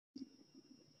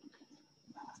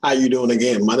How you doing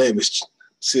again? My name is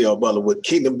C.L. Butler with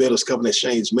Kingdom Builders Covenant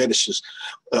Exchange Ministries.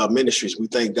 We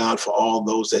thank God for all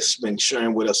those that's been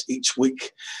sharing with us each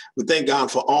week. We thank God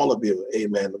for all of you.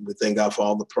 Amen. We thank God for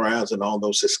all the prayers and all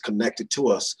those that's connected to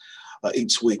us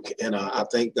each week. And I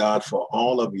thank God for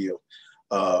all of you,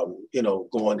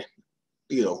 going,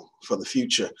 for the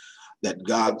future, that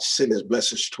God send his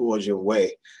blessings towards your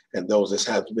way. And those that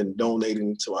have been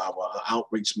donating to our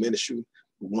outreach ministry,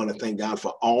 we want to thank God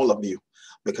for all of you,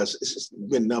 because it's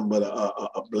been nothing but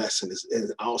a blessing.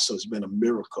 It also has been a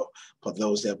miracle for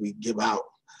those that we give out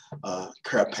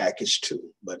care package to.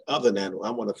 But other than that, I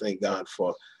want to thank God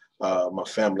for my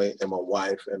family and my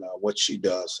wife and what she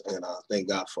does. And I thank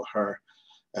God for her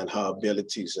and her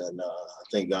abilities. And I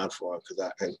thank God for her, because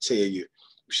I can tell you,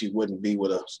 if she wouldn't be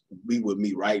with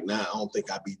me right now, I don't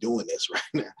think I'd be doing this right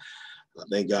now. I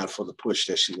thank God for the push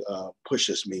that she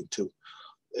pushes me to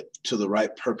the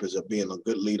right purpose of being a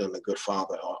good leader and a good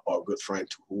father or a good friend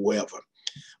to whoever.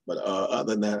 But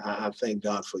other than that, I thank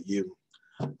God for you,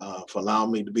 for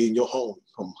allowing me to be in your home,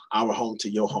 from our home to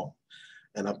your home.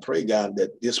 And I pray, God,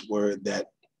 that this word that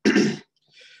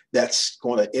that's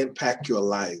going to impact your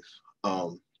life, I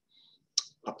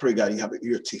pray, God, you have an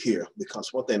ear to hear,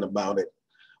 because one thing about it,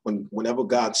 whenever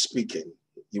God's speaking,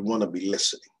 you want to be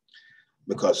listening,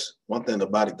 because one thing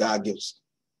about it, God gives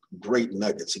great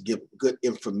nuggets. He gives good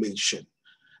information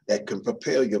that can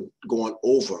prepare you going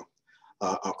over,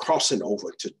 crossing over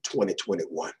to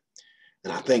 2021.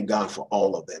 And I thank God for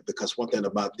all of that, because one thing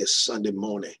about this Sunday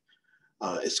morning,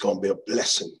 it's going to be a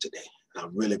blessing today. And I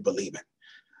really believe it.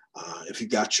 If you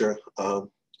got your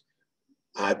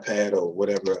iPad or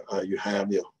whatever you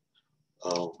have, your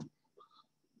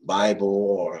Bible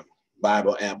or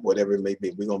Bible app, whatever it may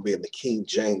be, we're going to be in the King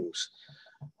James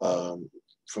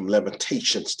from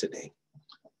Lamentations today.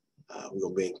 We're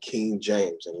going to be in King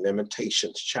James and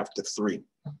Lamentations chapter 3,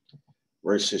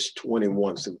 verses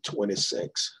 21 through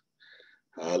 26.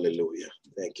 Hallelujah.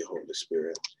 Thank you, Holy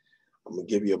Spirit. I'm going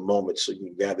to give you a moment so you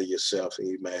can gather yourself.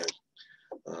 Amen.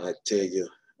 I tell you,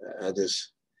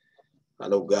 I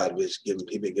know God has been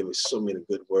giving so many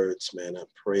good words, man. I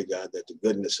pray, God, that the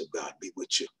goodness of God be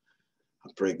with you. I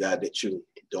pray, God, that you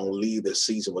don't leave this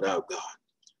season without God.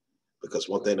 Because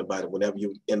one thing about it, whenever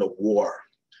you're in a war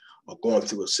or going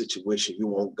through a situation, you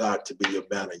want God to be your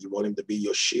banner. You want him to be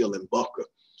your shield and buckler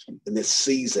in this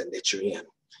season that you're in.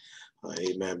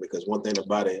 Amen. Because one thing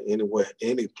about it, anywhere,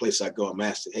 any place I go, I'm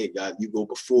asking, hey, God, you go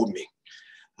before me.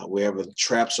 Wherever the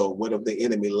traps or whatever the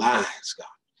enemy lies, God,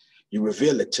 you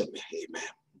reveal it to me. Amen.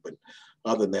 But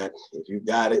other than that, if you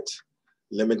got it,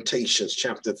 Lamentations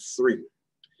chapter 3,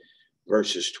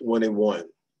 verses 21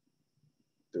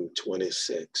 through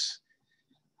 26.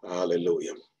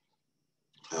 Hallelujah.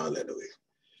 Hallelujah.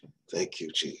 Thank you,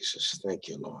 Jesus. Thank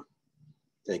you, Lord.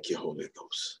 Thank you, Holy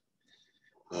Ghost.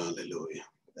 Hallelujah.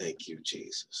 Thank you,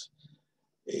 Jesus.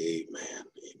 Amen.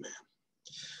 Amen.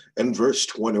 And verse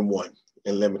 21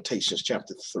 in Lamentations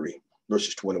chapter 3,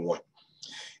 verses 21.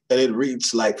 And it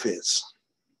reads like this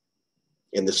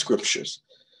in the scriptures.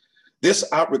 This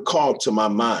I recall to my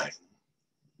mind.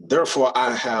 Therefore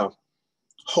I have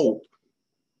hope.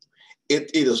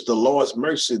 It is the Lord's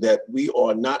mercy that we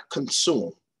are not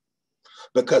consumed,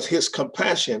 because his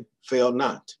compassion fail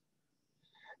not.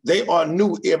 They are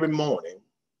new every morning.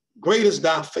 Great is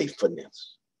thy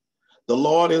faithfulness. The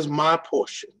Lord is my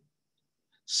portion,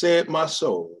 said my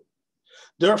soul.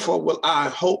 Therefore will I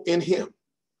hope in him.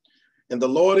 And the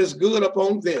Lord is good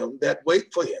upon them that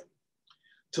wait for him,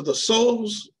 to the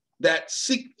souls that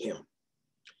seek him.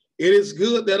 It is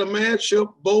good that a man should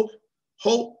both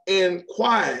hope and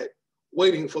quiet,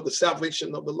 waiting for the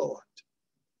salvation of the Lord.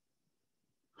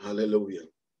 Hallelujah.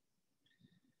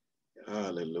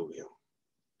 Hallelujah.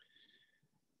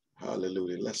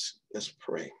 Hallelujah. Let's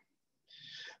pray.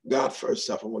 God, first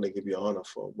off, I want to give you honor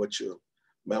for what you're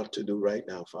about to do right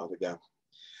now, Father God.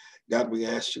 God, we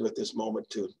ask you at this moment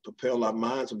to propel our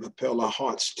minds and propel our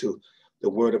hearts to the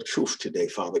word of truth today,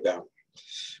 Father God.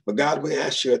 But God, we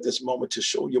ask you at this moment to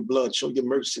show your blood, show your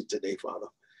mercy today, Father.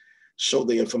 Show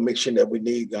the information that we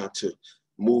need, God, to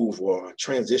move or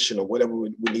transition or whatever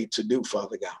we need to do,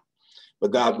 Father God.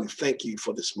 But God, we thank you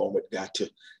for this moment, God, to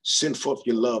send forth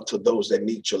your love to those that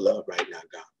need your love right now,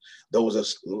 God. Those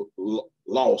that's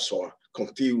lost or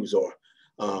confused or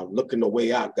looking the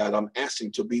way out, God, I'm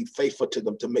asking to be faithful to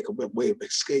them, to make a way of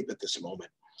escape at this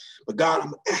moment. But God,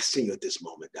 I'm asking you at this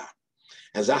moment, God,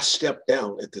 as I step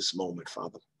down at this moment,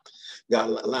 Father, God,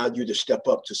 allow you to step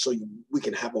up so we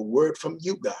can have a word from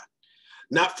you, God,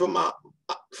 not from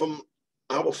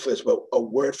our flesh, but a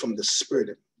word from the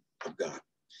Spirit of God.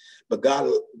 But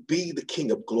God, be the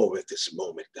King of glory at this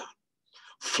moment, God.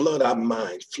 Flood our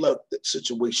mind, flood the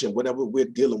situation, whatever we're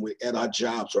dealing with at our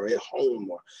jobs or at home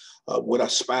or with our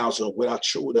spouse or with our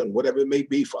children, whatever it may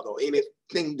be, Father, or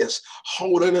anything that's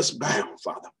holding us bound,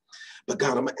 Father. But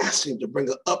God, I'm asking you to bring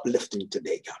an uplifting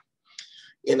today, God,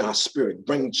 in our spirit.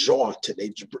 Bring joy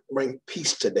today, bring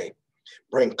peace today,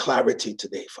 bring clarity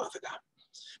today, Father God.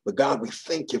 But God, we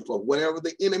thank you for whatever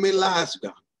the enemy lies,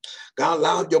 God. God,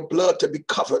 allow your blood to be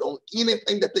covered on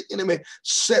anything that the enemy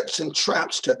sets and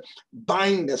traps to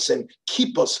bind us and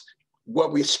keep us where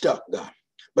we're stuck, God.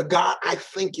 But God, I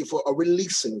thank you for a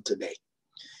releasing today.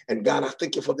 And God, I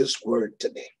thank you for this word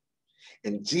today.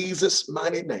 In Jesus'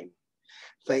 mighty name,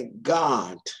 thank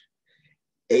God.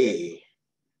 Amen.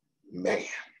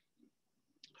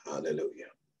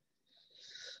 Hallelujah.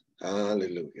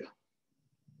 Hallelujah.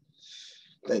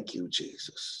 Thank you,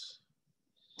 Jesus.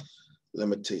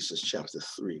 Lamentations chapter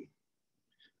 3,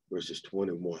 verses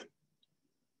 21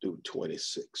 through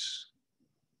 26.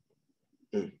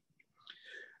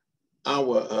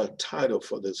 Our title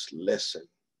for this lesson,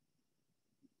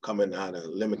 coming out of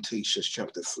Lamentations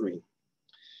chapter 3,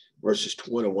 verses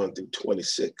 21 through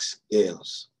 26,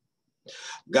 is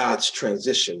God's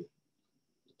transition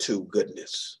to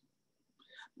goodness.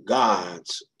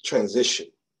 God's transition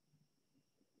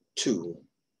to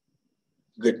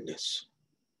goodness.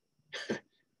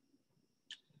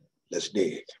 Let's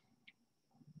dig.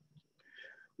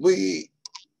 We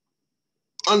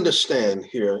understand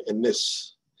here in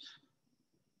this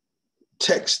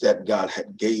text that God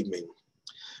had gave me,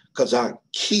 because our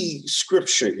key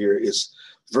scripture here is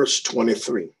verse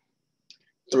 23,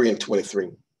 3 and 23.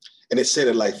 And it said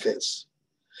it like this: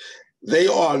 they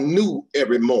are new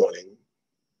every morning.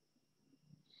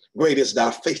 Great is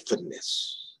thy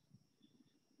faithfulness.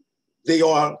 They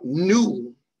are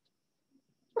new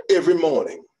every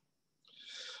morning.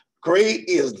 Great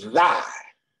is thy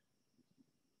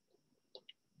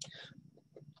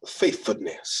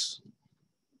faithfulness.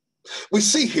 We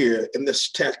see here in this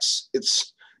text,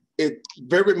 it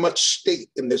very much state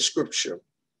in the scripture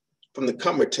from the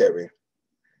commentary,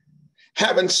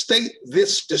 having state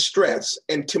this distress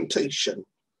and temptation,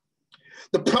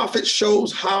 the prophet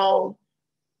shows how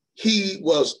he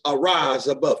was arise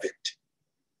above it.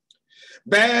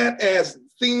 Bad as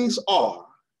things are,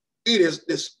 it is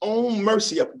this own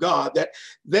mercy of God that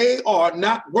they are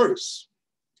not worse.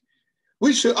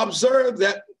 We should observe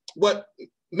that what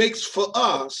makes for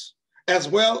us as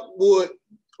well would,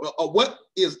 or what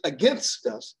is against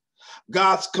us,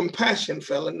 God's compassion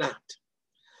fell not.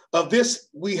 Of this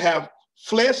we have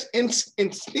flesh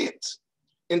intense,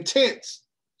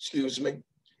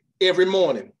 every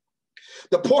morning.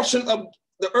 The portion of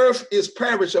the earth is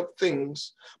perish of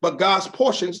things, but God's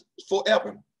portions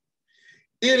forever.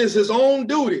 It is his own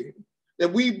duty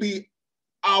that we be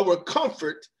our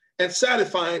comfort and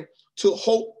satisfying to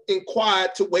hope and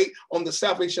quiet to wait on the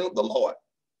salvation of the Lord.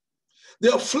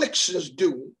 The afflictions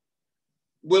do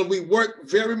when we work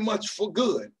very much for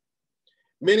good.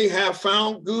 Many have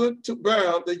found good to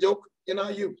bear the yoke in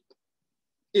our youth.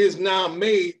 It is now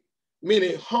made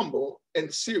many humble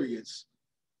and serious,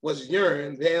 was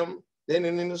yearn them than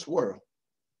in this world,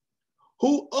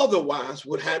 who otherwise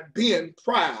would have been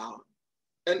proud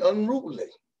and unruly.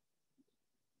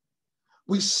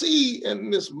 We see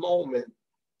in this moment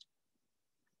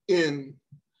in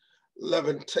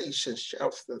Lamentations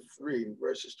chapter 3,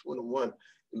 verses 21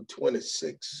 through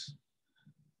 26,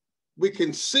 we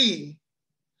can see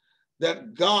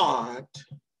that God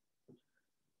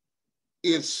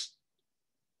is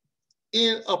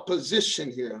in a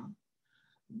position here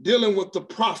dealing with the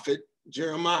prophet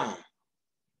Jeremiah.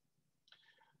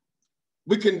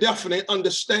 We can definitely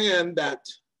understand that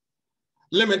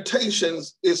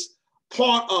Lamentations is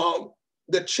part of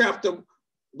the chapter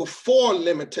before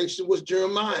Lamentations was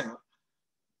Jeremiah,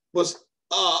 was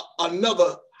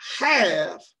another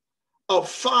half of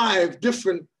 5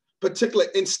 different particular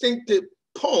instinctive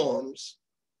poems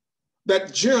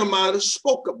that Jeremiah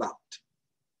spoke about.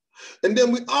 And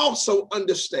then we also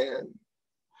understand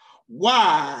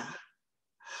why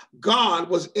God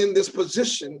was in this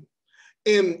position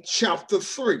in chapter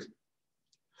 3.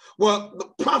 Well,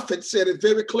 the prophet said it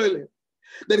very clearly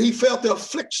that he felt the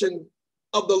affliction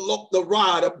of the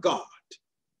rod of God.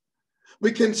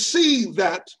 We can see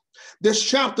that this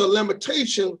chapter,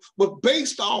 Lamentation, was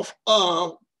based off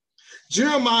of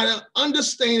Jeremiah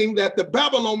understanding that the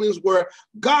Babylonians were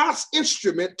God's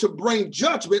instrument to bring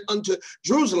judgment unto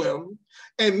Jerusalem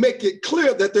and make it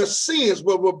clear that their sins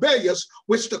were rebellious,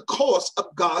 which the cause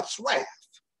of God's wrath.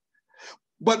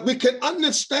 But we can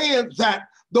understand that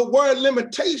the word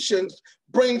Lamentations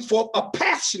brings forth a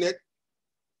passionate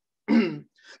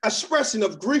expression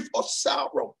of grief or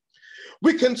sorrow.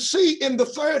 we can see in the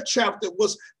 3rd chapter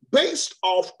was based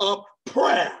off of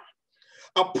prayer,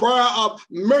 a prayer of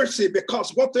mercy,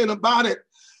 because one thing about it,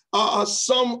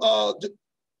 some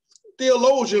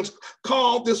theologians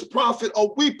call this prophet a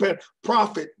weeping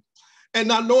prophet. And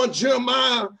not knowing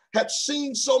Jeremiah had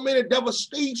seen so many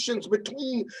devastations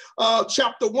between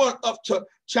chapter 1 up to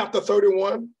chapter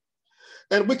 31.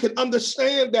 And we can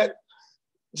understand that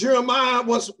Jeremiah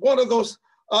was one of those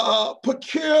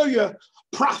peculiar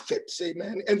prophets,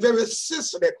 amen, and very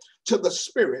sensitive to the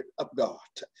Spirit of God.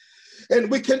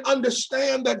 And we can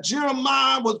understand that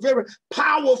Jeremiah was very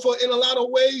powerful in a lot of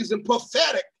ways and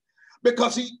prophetic,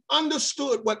 because he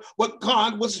understood what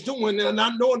God was doing, and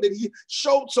not knowing that he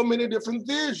showed so many different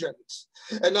visions,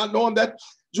 and not knowing that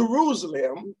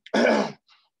Jerusalem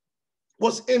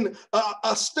was in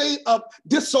a state of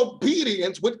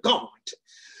disobedience with God.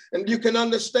 And you can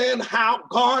understand how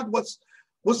God was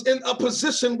in a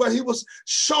position where he was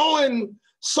showing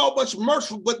so much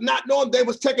mercy, but not knowing they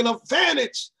was taking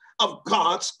advantage of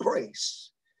God's grace.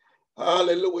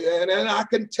 Hallelujah. And I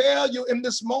can tell you in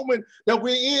this moment that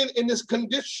we're in this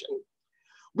condition,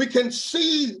 we can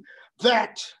see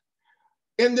that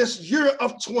in this year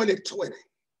of 2020,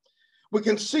 we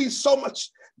can see so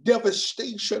much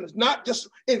devastation, not just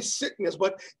in sickness,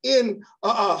 but in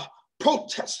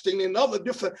protesting and other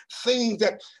different things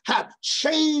that have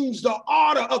changed the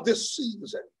order of this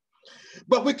season.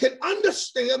 But we can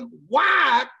understand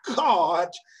why God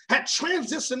had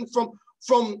transitioned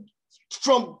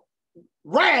from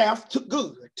wrath to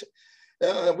good.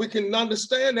 We can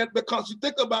understand that because you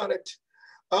think about it,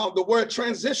 the word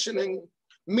transitioning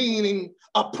meaning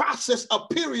a process, a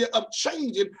period of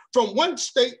changing from one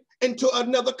state into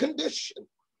another condition.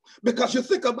 Because you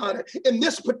think about it, in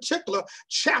this particular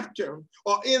chapter,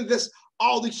 or in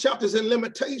all these chapters in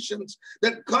Lamentations,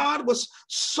 that God was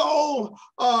so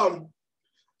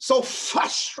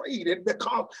frustrated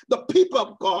because the people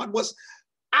of God was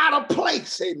out of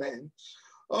place, amen.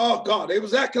 Oh God, they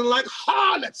was acting like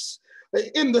harlots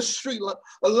in the street,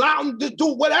 allowing them to do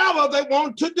whatever they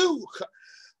want to do.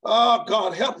 Oh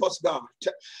God, help us, God.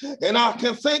 And I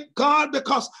can thank God,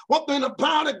 because one thing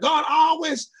about it, God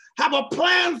always have a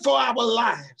plan for our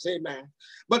lives, amen.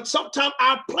 But sometimes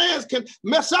our plans can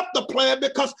mess up the plan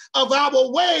because of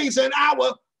our ways and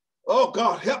oh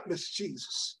God, help us,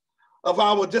 Jesus, of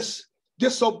our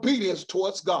disobedience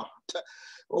towards God.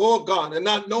 Oh God, and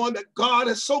not knowing that God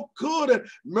is so good and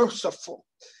merciful.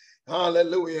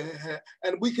 Hallelujah.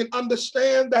 And we can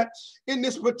understand that in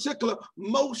this particular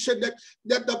motion that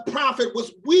the prophet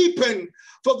was weeping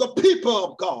for the people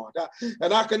of God.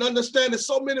 And I can understand that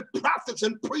so many prophets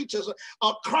and preachers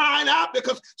are crying out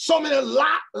because so many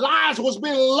lives was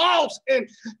being lost and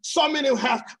so many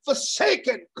have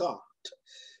forsaken God.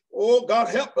 Oh God,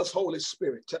 help us, Holy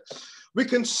Spirit. We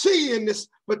can see in this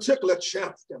particular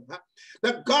chapter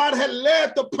that God had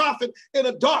led the prophet in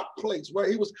a dark place where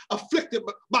he was afflicted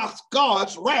by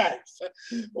God's wrath.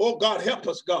 Oh God, help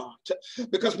us, God.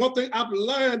 Because one thing I've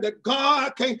learned, that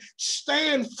God can't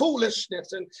stand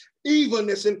foolishness and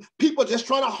evilness and people just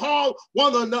trying to harm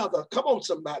one another. Come on,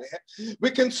 somebody. We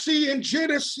can see in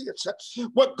Genesis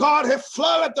what God had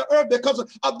flooded the earth because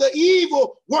of the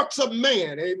evil works of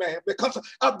man, amen, because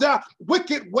of their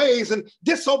wicked ways and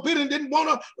disobedience, didn't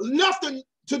want nothing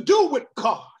to do with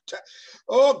God.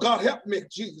 Oh God, help me,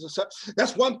 Jesus.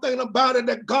 That's one thing about it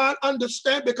that God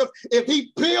understands, because if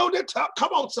he build it up,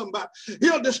 come on, somebody,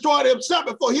 he'll destroy it himself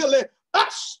before he'll let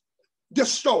us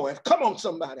destroy it. Come on,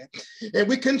 somebody. And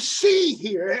we can see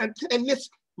here and in this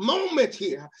moment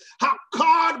here how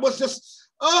God was just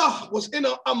was in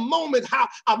a moment, how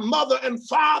a mother and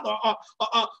father,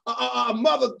 a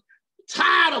mother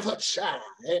tired of her child.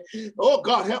 Oh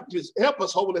God, help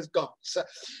us, Holy God.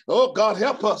 Oh God,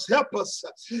 help us,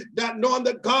 not knowing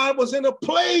that God was in a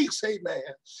place, amen.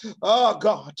 Oh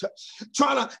God,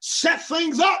 trying to set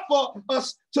things up for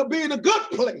us to be in a good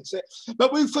place,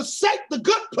 but we forsake the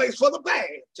good place for the bad.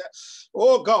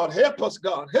 Oh God, help us,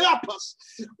 God, help us.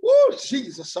 Oh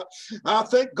Jesus, I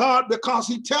thank God because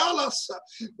he tell us,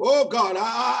 oh God,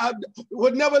 I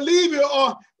would never leave you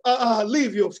or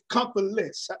leave you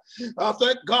comfortless. I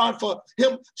thank God for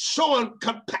him showing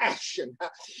compassion.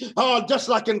 Just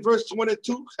like in verse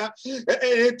 22,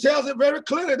 it tells it very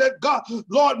clearly that God,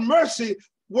 Lord, mercy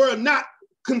were not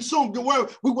consumed. The word,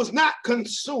 we was not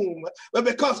consumed, but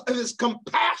because of his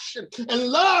compassion and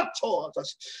love towards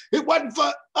us. It wasn't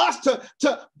for us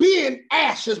to be in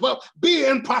ashes, but be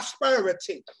in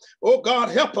prosperity. Oh, God,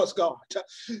 help us, God.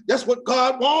 That's what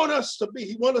God wants us to be.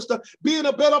 He wants us to be in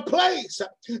a better place,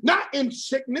 not in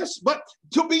sickness, but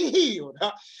to be healed,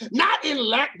 not in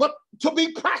lack, but to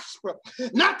be prosperous,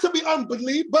 not to be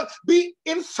unbelief, but be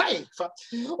in faith.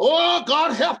 Oh,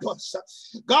 God, help us.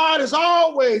 God is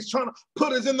always trying to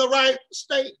put us in the right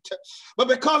state, but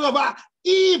because of our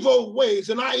evil ways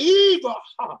and our evil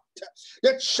heart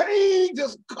that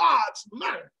changes God's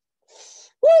mind.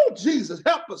 Oh, Jesus,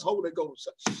 help us, Holy Ghost.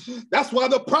 That's why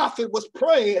the prophet was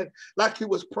praying like he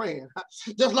was praying.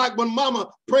 Just like when mama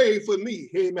prayed for me,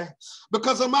 amen.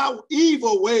 Because of my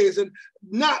evil ways and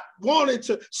not wanting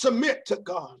to submit to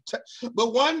God.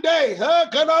 But one day, oh,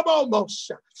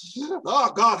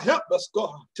 God, help us,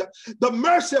 God. The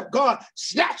mercy of God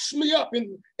snatched me up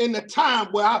in the time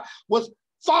where I was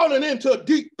falling into a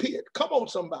deep pit. Come on,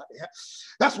 somebody.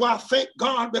 That's why I thank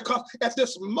God, because at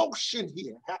this motion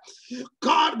here,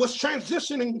 God was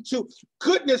transitioning to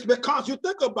goodness, because you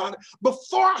think about it,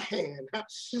 beforehand,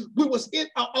 we was in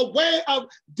a way of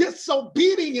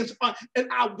disobedience, and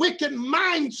our wicked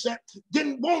mindset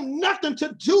didn't want nothing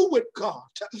to do with God.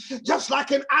 Just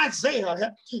like in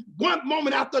Isaiah, one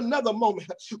moment after another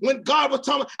moment, when God was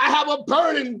telling me, I have a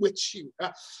burden with you.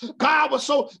 God was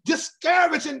so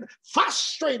discouraged and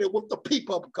frustrated with the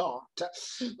people of God.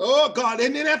 Oh, God.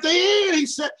 And then at the end, he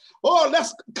said, oh,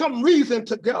 let's come reason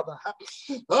together.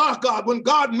 Oh, God, when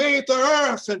God made the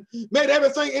earth and made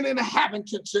everything in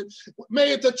inhabitants and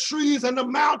made the trees and the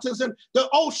mountains and the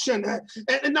ocean,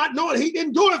 and not knowing he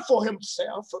didn't do it for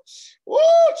himself.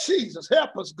 Oh, Jesus,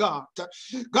 help us, God.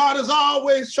 God is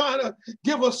always trying to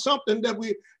give us something that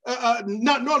we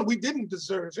not knowing we didn't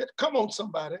deserve it. Come on,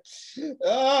 somebody.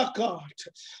 Oh, God.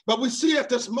 But we see at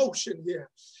this motion here,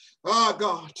 oh,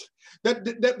 God,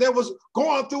 that there was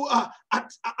going through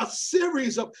a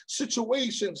series of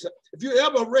situations. If you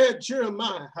ever read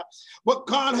Jeremiah, what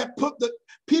God had put the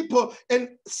people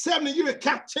in 70-year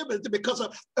captivity because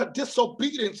of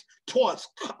disobedience towards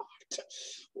God.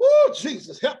 Oh,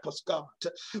 Jesus, help us, God.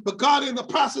 But God, in the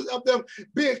process of them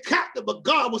being captive, but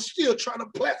God was still trying to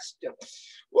bless them.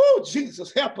 Oh,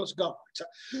 Jesus, help us, God.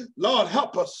 Lord,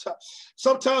 help us.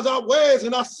 Sometimes our ways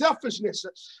and our selfishness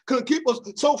can keep us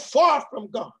so far from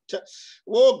God.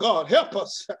 Oh, God, help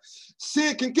us.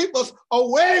 Sin can keep us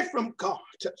away from God.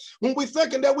 When we're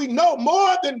thinking that we know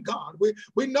more than God,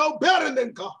 we know better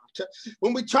than God.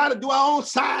 When we try to do our own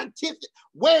scientific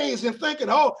ways and thinking,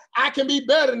 oh, I can be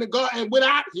better than God, and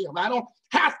without him, I don't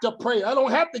have to pray. I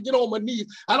don't have to get on my knees.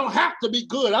 I don't have to be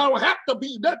good. I don't have to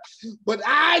be that. But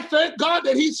I thank God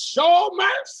that he's showed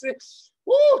mercy.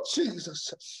 Oh,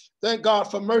 Jesus. Thank God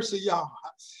for mercy, y'all.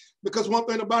 Because one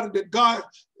thing about it, that God,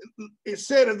 it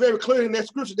said it very clearly in that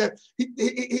scripture that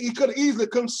he could have easily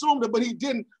consumed it, but he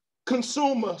didn't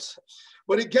consume us.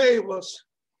 But he gave us,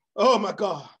 oh my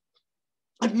God,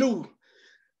 a new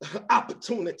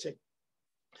opportunity.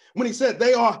 When he said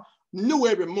they are new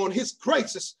every morning, his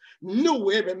grace is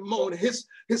new every morning, his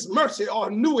mercy are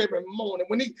new every morning.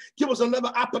 When he gives us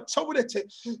another opportunity,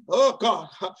 oh God,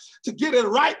 to get it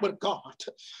right with God.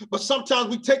 But sometimes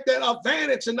we take that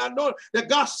advantage and not knowing that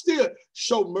God still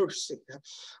show mercy.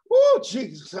 Oh,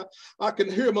 Jesus, I can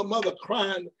hear my mother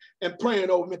crying and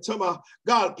praying over me, telling my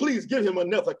God, please give him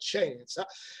another chance.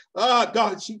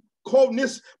 God, she quoting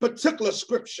this particular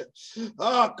scripture.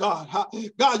 Oh, God.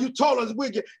 God, you told us we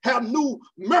can have new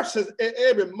mercies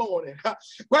every morning.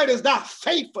 Great is thy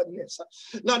faithfulness.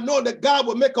 Not knowing that God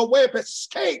will make a way of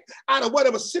escape out of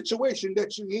whatever situation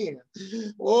that you're in.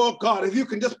 Oh, God, if you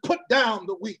can just put down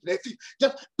the weakness, if you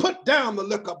just put down the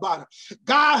liquor bottle.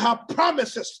 God has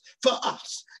promises for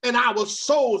us and our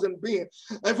souls and being.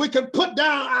 If we can put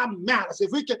down our malice,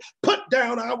 if we can put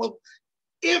down our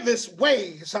envious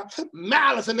ways,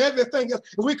 malice and everything else,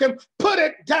 we can put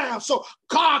it down so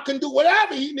God can do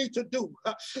whatever he needs to do,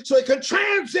 so he can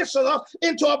transition us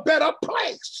into a better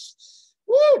place.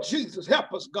 Oh, Jesus,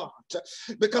 help us, God,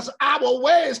 because our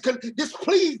ways can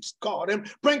displease God and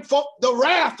bring forth the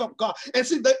wrath of God. And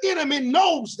see, the enemy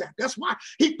knows that. That's why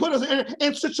he put us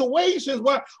in situations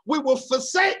where we will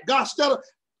forsake God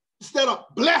instead of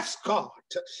bless God.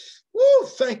 Oh,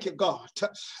 thank you, God.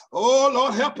 Oh,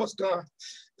 Lord, help us, God.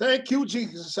 Thank you,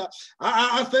 Jesus.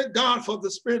 I thank God for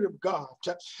the Spirit of God,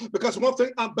 because one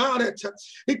thing about it,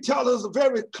 he tells us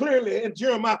very clearly in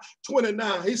Jeremiah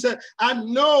 29. He said, I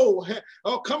know,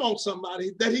 oh, come on,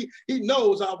 somebody, that he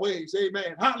knows our ways.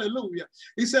 Amen. Hallelujah.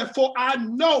 He said, for I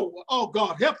know, oh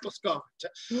God, help us, God,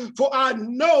 for I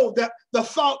know that the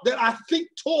thought that I think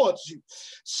towards you,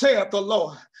 saith the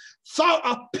Lord, thought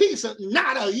of peace and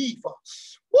not of evil.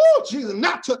 Woo, Jesus,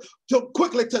 not to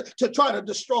quickly to try to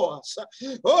destroy us.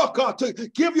 Oh, God, to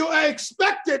give you an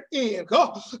expected end.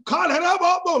 Oh, God, I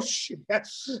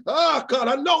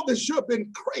know this should have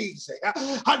been crazy.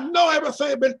 I know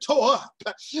everything been tore up.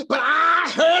 But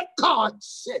I heard God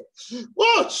say,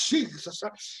 oh, Jesus,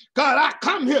 God, I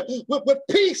come here with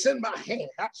peace in my hand,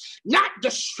 not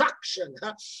destruction.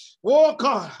 Oh,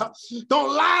 God,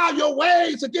 don't allow your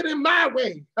ways to get in my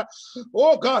way.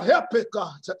 Oh, God, help it,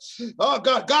 God. Oh,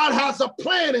 God, God has a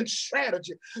plan and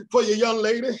strategy for you, young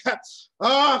lady.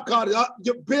 Oh, God,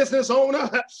 your business owner.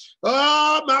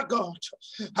 Oh, my God.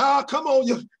 Come on,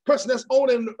 you person that's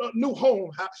owning a new home.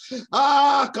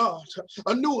 God,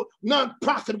 a new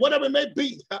nonprofit, whatever it may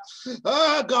be.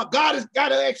 God, God has got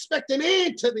to expect an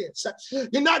end to this.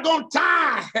 You're not going to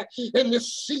die in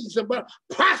this season, but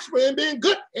prosper and be in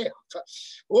good health.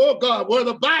 Oh, God, where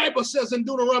the Bible says in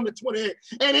Deuteronomy 28,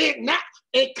 and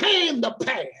it came to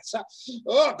pass.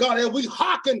 Oh, God, and we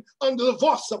hearken under the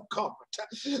voice of God.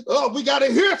 Oh, we got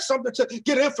to hear something to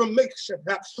get information.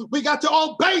 We got to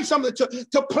obey something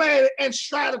to plan and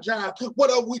strategize.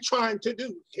 What are we trying to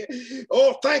do?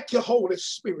 Oh, thank you, Holy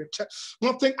Spirit.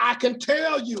 One thing I can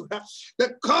tell you,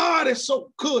 that God is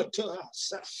so good to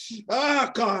us. Oh,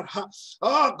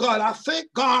 God, I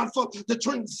thank God for the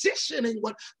transitioning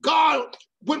when God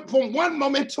went from one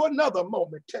moment to another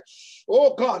moment.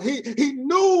 Oh, God, he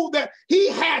knew that he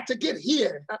had to get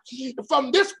here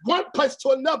from this one place to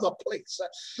another place.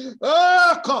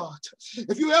 Oh, God,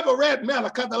 if you ever read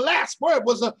Malachi, the last word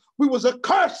was we was a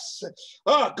curse.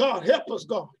 Oh, God, help us,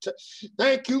 God.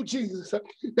 Thank you, Jesus,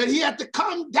 that he had to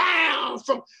come down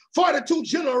from 42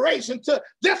 generations to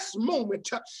this moment.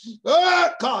 Oh,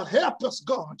 God, help us,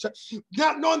 God.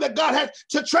 Not knowing that God had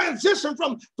to transition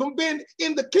from being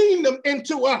in the kingdom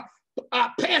into a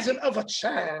peasant of a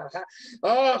child.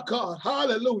 Oh, God,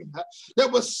 hallelujah.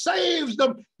 That will save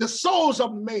the souls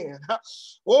of men.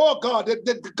 Oh, God, that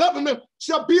the government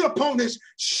shall be upon his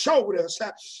shoulders.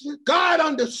 God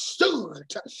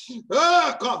understood.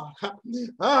 Oh, God,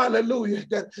 hallelujah.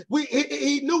 That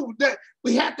he knew that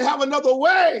we had to have another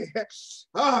way.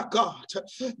 Oh, God,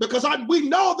 because we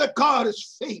know that God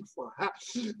is faithful.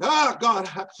 Oh, God,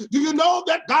 do you know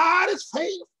that God is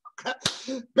faithful?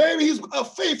 Baby, he's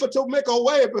faithful to make a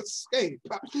way of escape.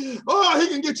 Oh, he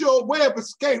can get you a way of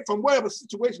escape from whatever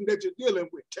situation that you're dealing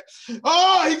with.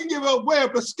 Oh, he can give you a way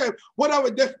of escape, whatever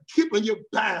that's keeping you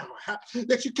bound,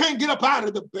 that you can't get up out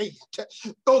of the bed.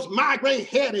 Those migraine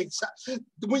headaches,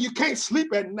 when you can't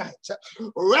sleep at night,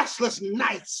 restless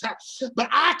nights. But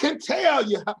I can tell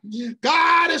you,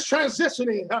 God is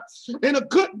transitioning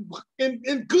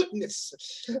in goodness.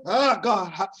 Oh,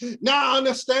 God. Now I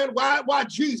understand why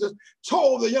Jesus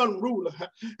told the young ruler,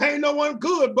 ain't no one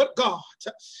good but God.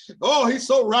 Oh, he's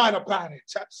so right about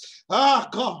it. Ah,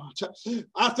 God,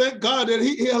 I thank God that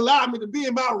he allowed me to be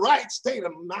in my right state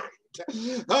of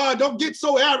mind. Don't get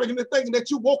so arrogant to thinking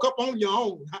that you woke up on your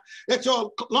own, that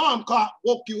your alarm clock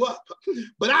woke you up.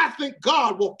 But I think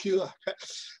God woke you up.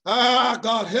 Ah,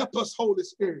 God, help us, Holy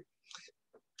Spirit.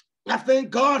 I thank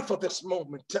God for this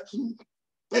moment.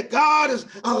 That God is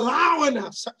allowing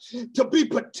us to be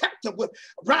protected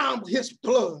around his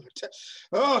blood.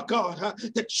 Oh, God,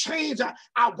 to change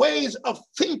our ways of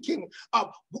thinking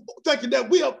that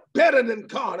we are better than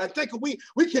God. I think we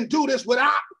can do this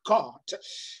without God.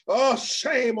 Oh,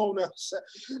 shame on us.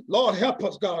 Lord, help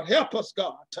us, God. Help us,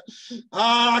 God.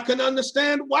 I can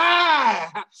understand why.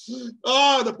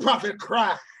 Oh, the prophet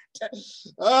cried.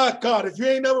 Oh, God, if you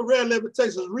ain't never read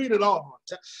Lamentations, read it all.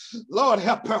 Lord,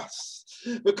 help us.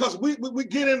 Because we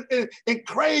get in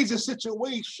crazy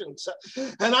situations.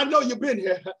 And I know you've been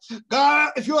here.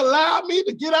 God, if you allow me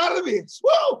to get out of this,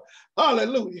 whoa,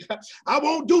 hallelujah, I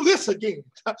won't do this again.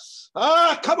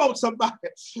 Come on, somebody.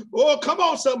 Oh, come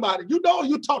on, somebody. You know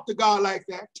you talk to God like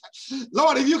that.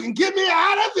 Lord, if you can get me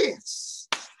out of this,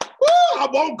 whoa, I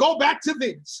won't go back to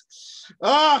this.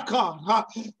 Oh, God.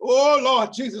 Oh,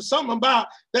 Lord Jesus, something about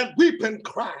that weeping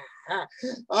cry.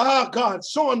 Oh, God,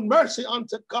 showing mercy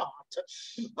unto God.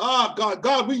 Oh,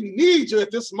 God, we need you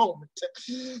at this moment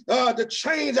to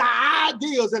change our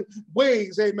ideas and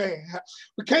ways, amen.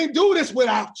 We can't do this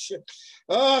without you.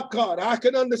 Oh, God, I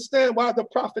can understand why the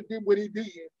prophet did what he did.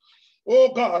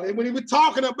 Oh God, and when he was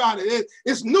talking about it,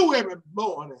 it's new every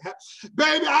morning.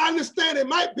 Baby, I understand it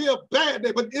might be a bad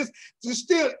day, but it's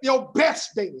still your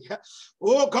best day.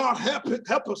 Oh God,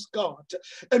 help us, God.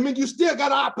 I mean, you still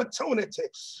got an opportunity.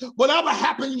 Whatever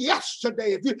happened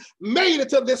yesterday, if you made it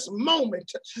to this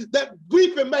moment, that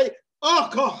weeping may, oh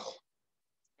God,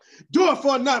 do it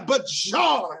for not, but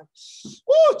joy.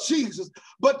 Oh, Jesus,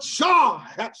 but joy.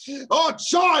 Oh,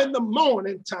 joy in the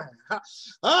morning time.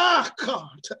 Ah,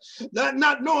 God,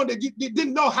 not knowing that you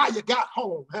didn't know how you got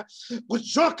home,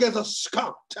 was drunk as a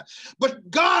skunk. But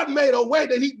God made a way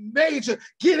that he made you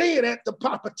get in at the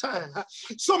proper time.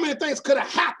 So many things could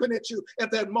have happened at you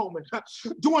at that moment,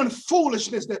 doing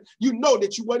foolishness that you know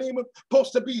that you weren't even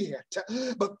supposed to be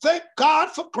at. But thank God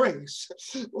for grace.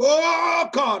 Oh,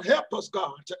 God, help us,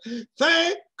 God.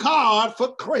 Thank God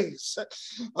for grace.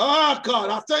 Oh, God,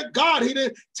 I thank God he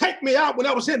didn't take me out when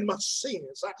I was in my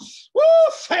sins.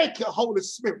 Thank you, Holy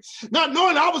Spirit. Not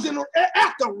knowing I was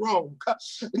acting wrong.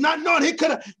 Not knowing he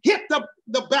could have hit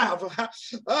the battle.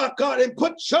 Oh, God, and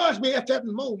judge me at that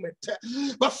moment.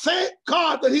 But thank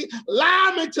God that he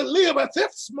allowed me to live at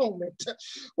this moment.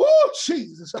 Oh,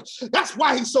 Jesus. That's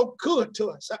why he's so good to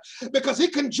us. Because he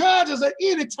can judge us at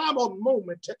any time or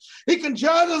moment. He can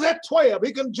judge us at 12.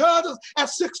 He can judge us at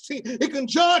 16. He can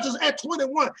judge us at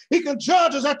 21. He can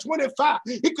judge us at 25.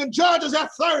 He can judge us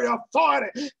at 30 or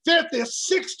 40, 50,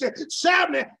 60,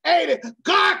 70, 80.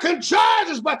 God can judge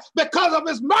us, but because of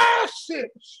his mercy.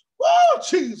 Oh,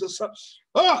 Jesus.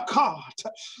 Oh, God.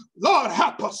 Lord,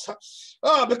 help us.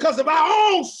 Because of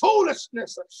our own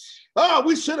foolishness,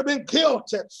 we should have been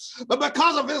guilty. But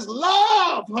because of his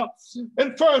love,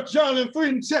 in 1 John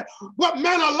 3, he said, what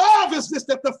manner of love is this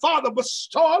that the Father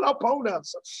bestowed upon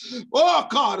us? Oh,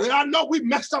 God, and I know we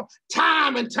messed up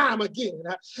time and time again.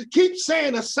 Keep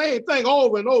saying the same thing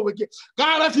over and over again.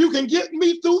 God, if you can get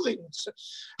me through this.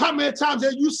 How many times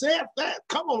have you said that?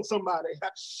 Come on, somebody.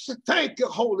 Thank you,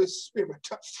 Holy Spirit.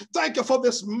 Thank you for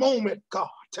this moment, God.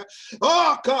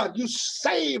 Oh, God, you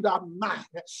saved our mind,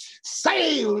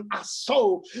 saved our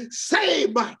soul,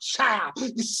 saved my child,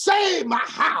 you saved my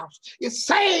house, you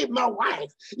saved my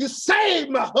wife, you saved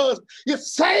my husband, you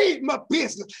saved my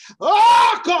business.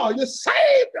 Oh, God, you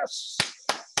saved us.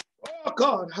 Oh,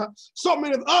 God, so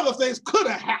many other things could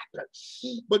have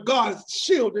happened, but God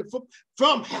shielded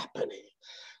from happening.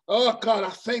 Oh, God, I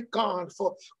thank God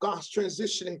for God's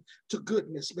transitioning to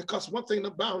goodness, because one thing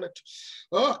about it,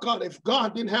 oh, God, if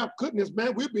God didn't have goodness,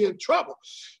 man, we'd be in trouble.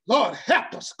 Lord,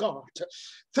 help us, God.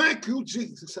 Thank you,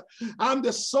 Jesus. I'm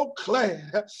just so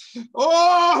glad.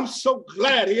 Oh, I'm so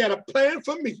glad he had a plan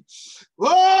for me.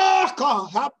 Oh,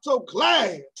 God, I'm so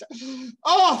glad.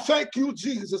 Oh, thank you,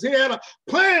 Jesus. He had a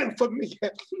plan for me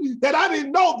that I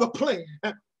didn't know the plan.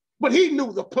 But he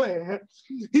knew the plan.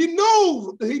 He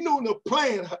knew the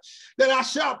plan that I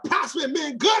shall prosper and be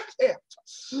in good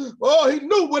health. Oh, he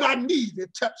knew what I needed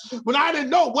when I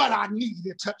didn't know what I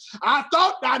needed. I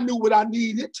thought I knew what I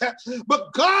needed,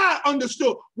 but God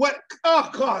understood what,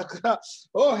 oh, God.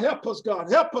 Oh, help us,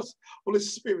 God. Help us, Holy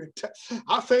Spirit.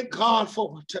 I thank God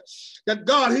for it. That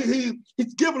God,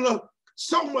 he's given us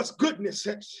so much goodness,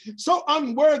 so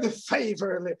unworthy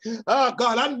favor.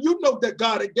 God, you know that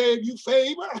God gave you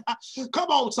favor. Come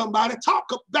on, somebody, talk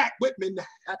back with me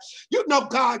now. You know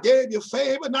God gave you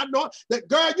favor, not knowing that,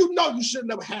 girl, you know you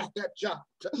shouldn't have had that job.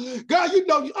 Girl, you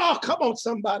know oh, come on,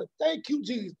 somebody. Thank you,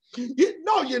 Jesus. You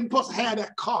know you ain't supposed to have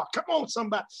that car. Come on,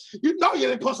 somebody. You know you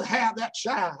ain't supposed to have that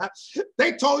child.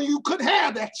 They told you could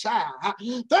have that child.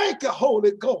 Thank you,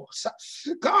 Holy Ghost.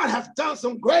 God has done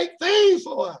some great things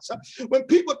for us. When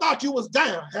people thought you was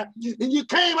down and you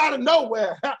came out of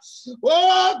nowhere.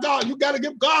 Oh, God, you got to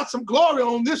give God some glory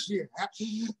on this year.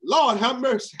 Lord, have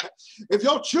mercy. If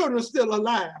your children are still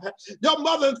alive, your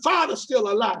mother and father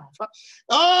still alive,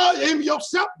 even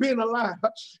yourself being alive,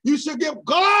 you should give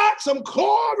God some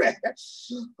glory.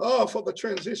 Oh, for the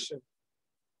transition,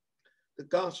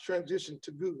 God's transition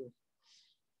to good,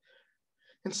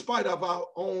 in spite of our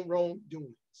own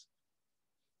wrongdoings.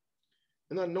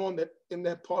 And I know that in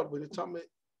that part where they're talking about,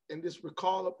 in this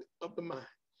recall of the mind,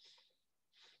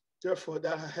 therefore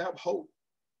that I have hope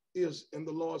is in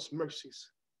the Lord's mercies,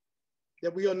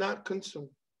 that we are not consumed,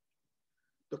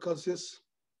 because his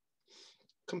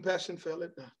compassion fail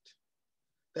it not,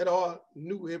 that are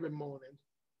new every morning.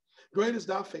 Great is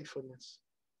thy faithfulness.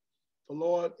 The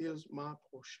Lord is my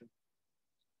portion,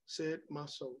 said my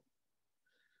soul.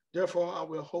 Therefore I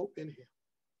will hope in him,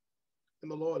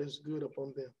 and the Lord is good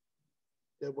upon them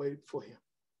that wait for him.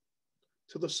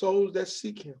 To the souls that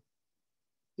seek him,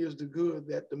 here's the good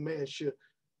that the man should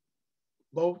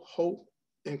both hope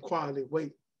and quietly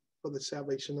wait for the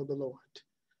salvation of the Lord.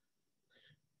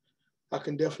 I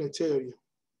can definitely tell you,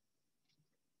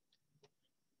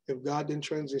 if God didn't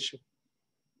transition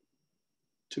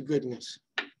to goodness,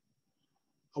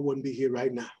 I wouldn't be here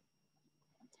right now.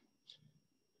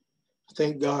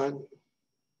 Thank God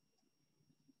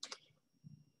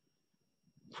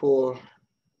for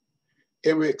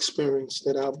every experience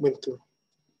that I've went through.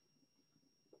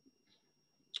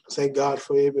 Thank God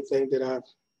for everything that I've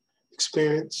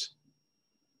experienced.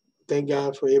 Thank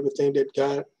God for everything that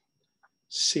God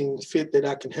seemed fit that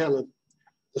I can handle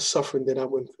the suffering that I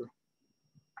went through.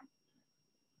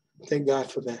 Thank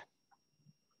God for that.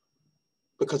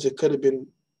 Because it could have been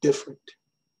different.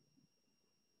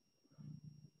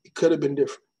 It could have been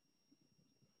different.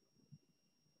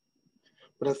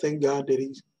 But I thank God that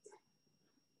He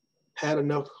had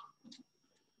enough.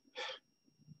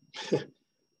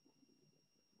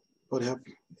 Lord,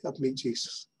 help me,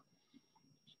 Jesus.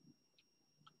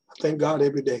 I thank God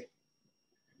every day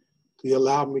He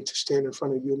allowed me to stand in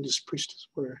front of you and just preach this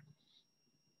word.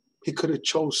 He could have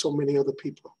chose so many other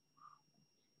people.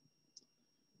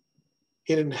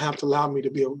 He didn't have to allow me to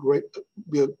be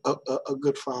a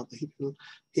good father. He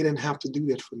didn't have to do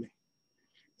that for me.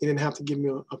 He didn't have to give me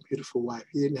a beautiful wife.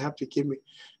 He didn't have to give me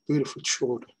beautiful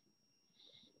children.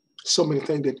 So many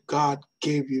things that God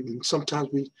gave you, and sometimes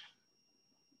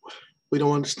we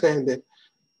don't understand that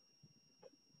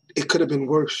it could have been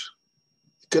worse.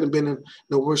 It could have been in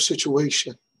a worse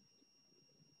situation.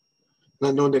 And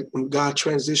I know that when God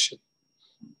transitioned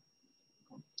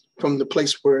from the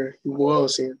place where He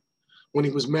was in, when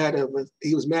He was mad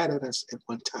at us at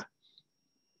one time.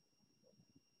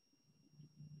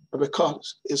 But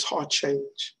because His heart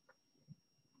changed.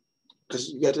 Because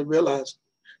you got to realize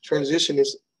transition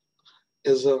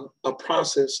is a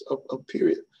process of a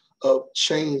period of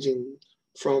changing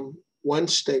from one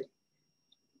state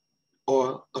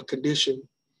or a condition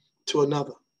to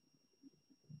another.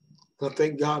 And I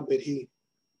thank God that He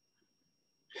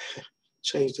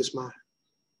changed His mind.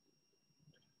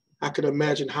 I could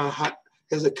imagine how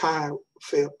Hezekiah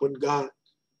felt when God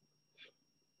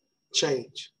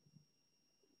changed.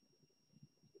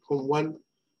 From one,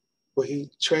 where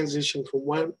he transitioned from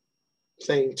one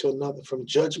thing to another, from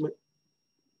judgment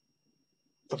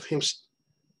of him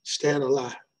staying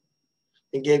alive,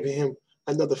 and gave him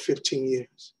another 15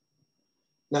 years.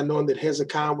 Not knowing that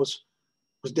Hezekiah was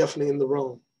definitely in the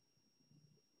wrong.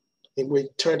 And when he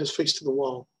turned his face to the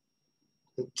wall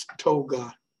and told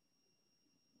God,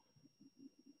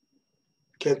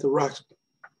 can't the rocks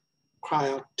cry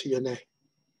out to your name?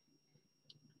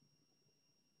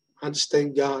 I just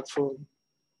thank God for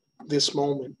this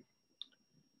moment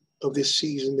of this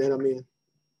season that I'm in.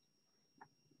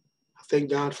 I thank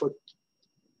God for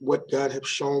what God has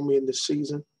shown me in this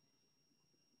season.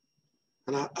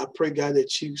 And I pray, God,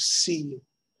 that you see,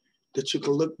 that you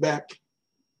can look back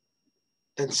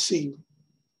and see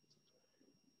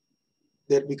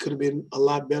that we could have been a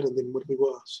lot better than what we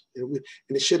was. And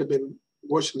it should have been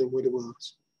worse than what it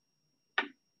was.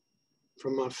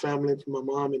 From my family, from my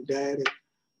mom and dad, and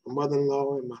my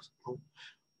mother-in-law, and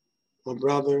my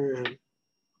brother, and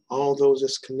all those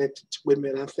that's connected with me.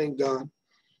 And I thank God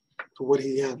for what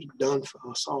He has done for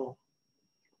us all.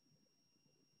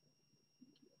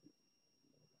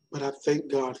 But I thank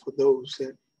God for those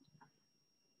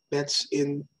that's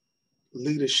in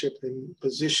leadership and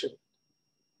position.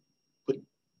 But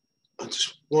I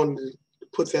just wanted to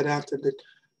put that out there, that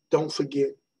don't forget,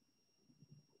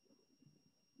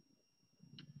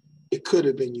 it could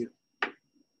have been you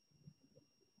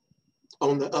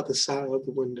on the other side of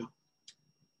the window.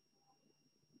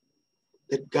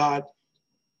 That God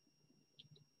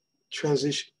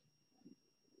transitioned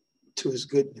to His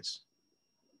goodness,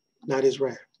 not His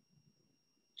wrath.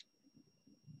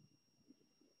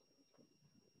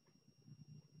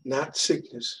 Not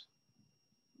sickness,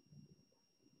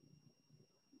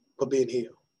 but being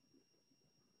healed.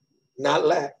 Not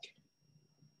lack,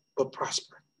 but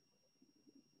prosper.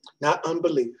 Not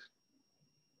unbelief,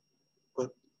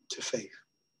 but to faith.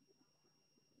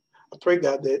 I pray,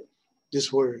 God, that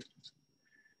this word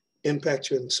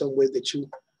impact you in some way, that you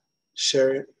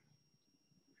share it,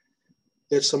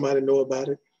 let somebody know about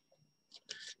it.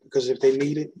 Because if they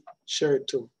need it, share it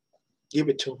to them. Give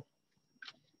it to them.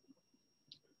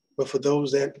 But for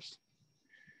those that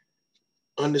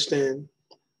understand,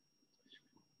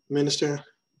 minister,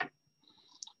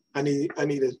 I need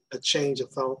a change of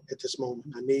thought at this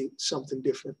moment. I need something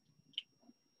different.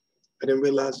 I didn't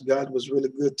realize God was really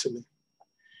good to me.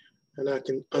 And I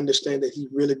can understand that He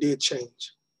really did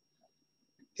change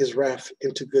His wrath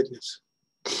into goodness.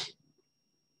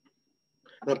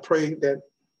 And I pray that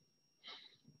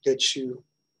you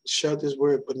share this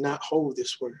word, but not hold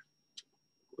this word.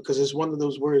 because it's one of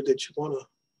those words that you want to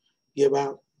give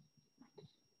out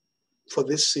for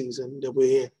this season that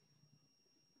we're in.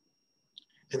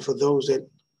 And for those that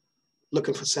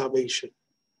looking for salvation,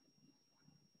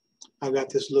 I got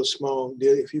this little small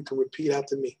deal. If you can repeat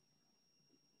after me.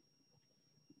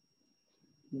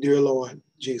 Dear Lord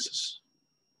Jesus,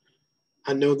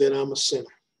 I know that I'm a sinner,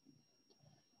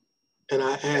 and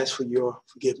I ask for your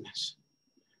forgiveness.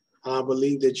 And I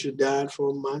believe that you died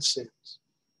for my sins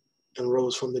and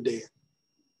rose from the dead.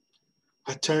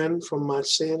 I turn from my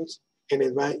sins and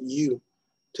invite you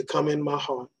to come in my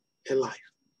heart and life.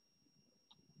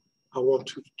 I want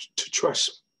to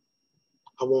trust.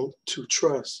 I want to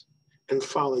trust and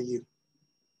follow you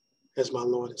as my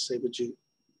Lord and Savior,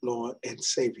 Lord and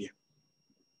Savior.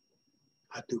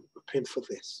 I do repent for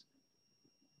this.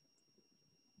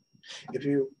 If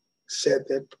you said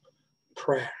that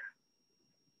prayer,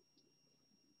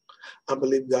 I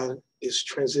believe God is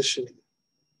transitioning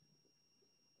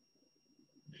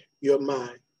your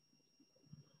mind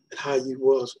and how you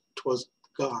was towards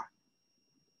God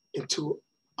into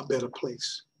a better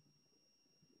place.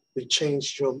 We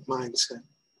changed your mindset,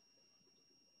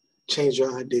 changed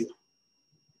your idea,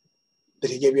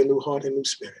 that he gave you a new heart and new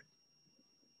spirit.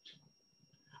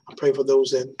 I pray for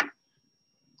those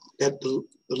that the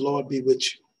Lord be with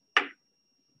you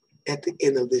at the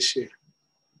end of this year.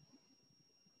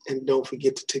 And don't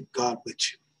forget to take God with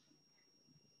you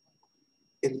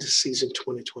in the season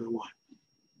 2021.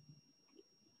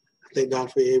 I thank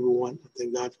God for everyone. I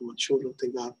thank God for my children. I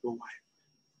thank God for my wife.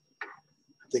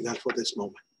 I thank God for this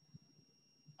moment.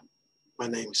 My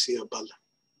name is C.L. Butler,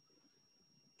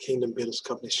 Kingdom Builders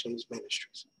Company Exchange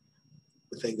Ministries.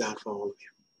 We thank God for all of you.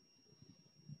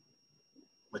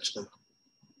 Much love.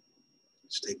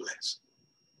 Stay blessed.